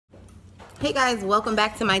Hey guys, welcome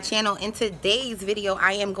back to my channel. In today's video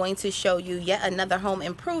I am going to show you yet another home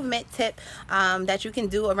improvement tip that you can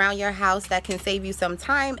do around your house that can save you some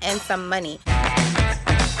time and some money.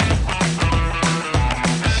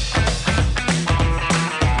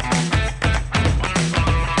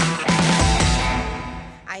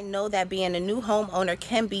 I know that being a new homeowner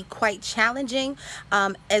can be quite challenging,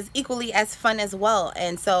 as equally as fun as well.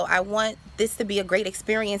 And so I want this to be a great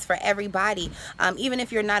experience for everybody. Even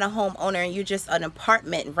if you're not a homeowner and you're just an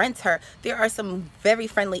apartment renter, there are some very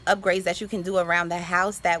friendly upgrades that you can do around the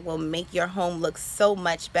house that will make your home look so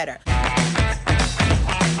much better.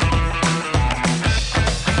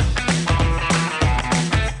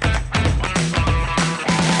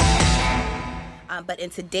 But in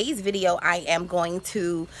today's video, I am going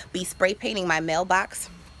to be spray painting my mailbox.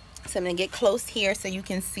 So I'm going to get close here so you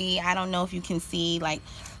can see. I don't know if you can see like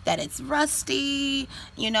that it's rusty,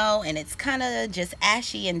 you know, and it's kind of just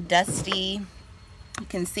ashy and dusty. You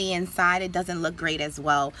can see inside it doesn't look great as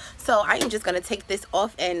well. So I am just going to take this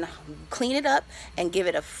off and clean it up and give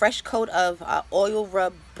it a fresh coat of oil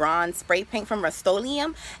rub bronze spray paint from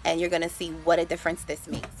Rust-Oleum, and you're going to see what a difference this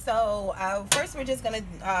makes. So first we're just going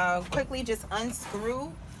to quickly just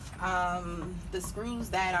unscrew the screws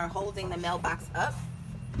that are holding the mailbox up.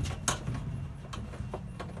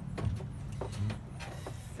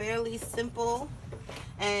 Fairly simple.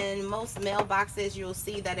 And most mailboxes, you'll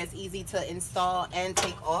see that it's easy to install and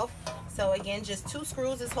take off. So again, just 2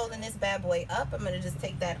 screws is holding this bad boy up. I'm going to just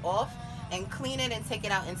take that off and clean it and take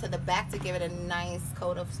it out into the back to give it a nice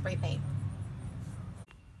coat of spray paint.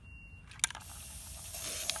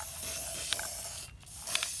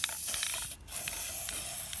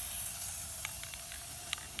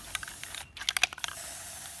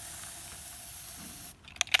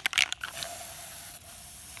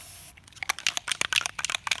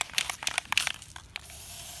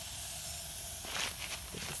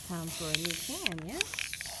 Time for a new can, yeah?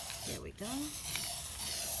 There we go. Oh,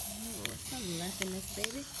 something left in this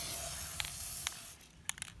baby.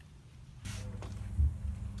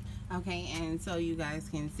 Okay, and so you guys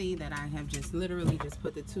can see that I have just literally just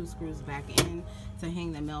put the 2 screws back in to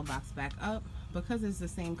hang the mailbox back up. Because it's the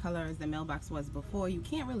same color as the mailbox was before, you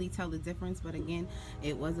can't really tell the difference, but again,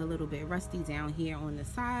 it was a little bit rusty down here on the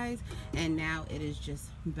sides, and now it is just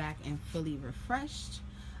back and fully refreshed.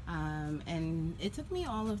 And it took me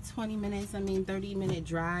all of 20 minutes, 30-minute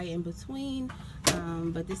dry in between,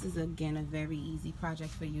 but this is again a very easy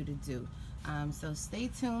project for you to do. So stay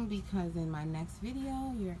tuned, because in my next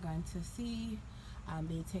video you're going to see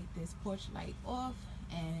me take this porch light off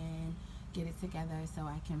and get it together so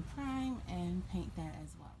I can prime and paint that as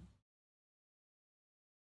well.